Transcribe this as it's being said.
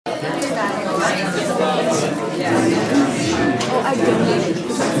Oh, I donated.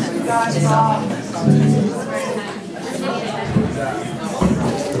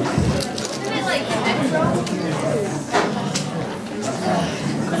 Isn't it like Metro?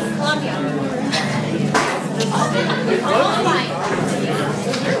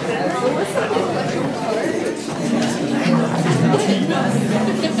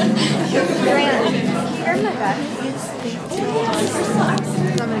 You're my bad.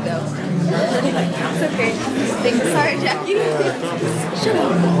 I'm gonna go. It's okay. Thanks. Sorry, Jackie. Shut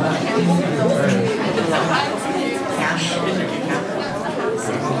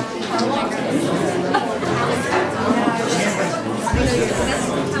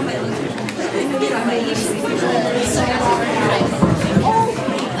Oh,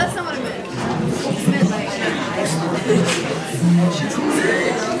 that's not what I meant. I meant like.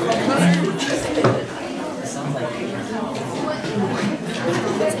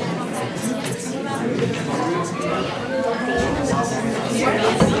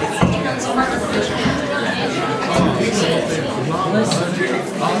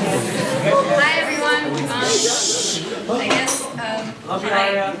 Hi everyone. I guess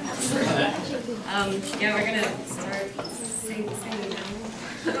Aria. Yeah, we're gonna start singing now.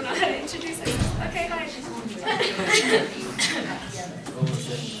 I don't know how to introduce myself. Okay, hi.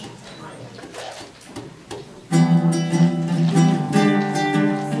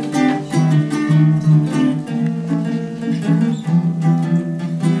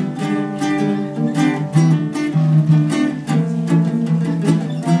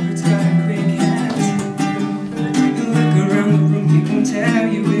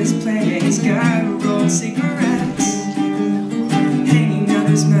 Cigarette. Hanging out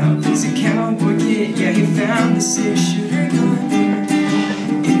his mouth, he's a cowboy kid. Yeah, he found the 6 shoe.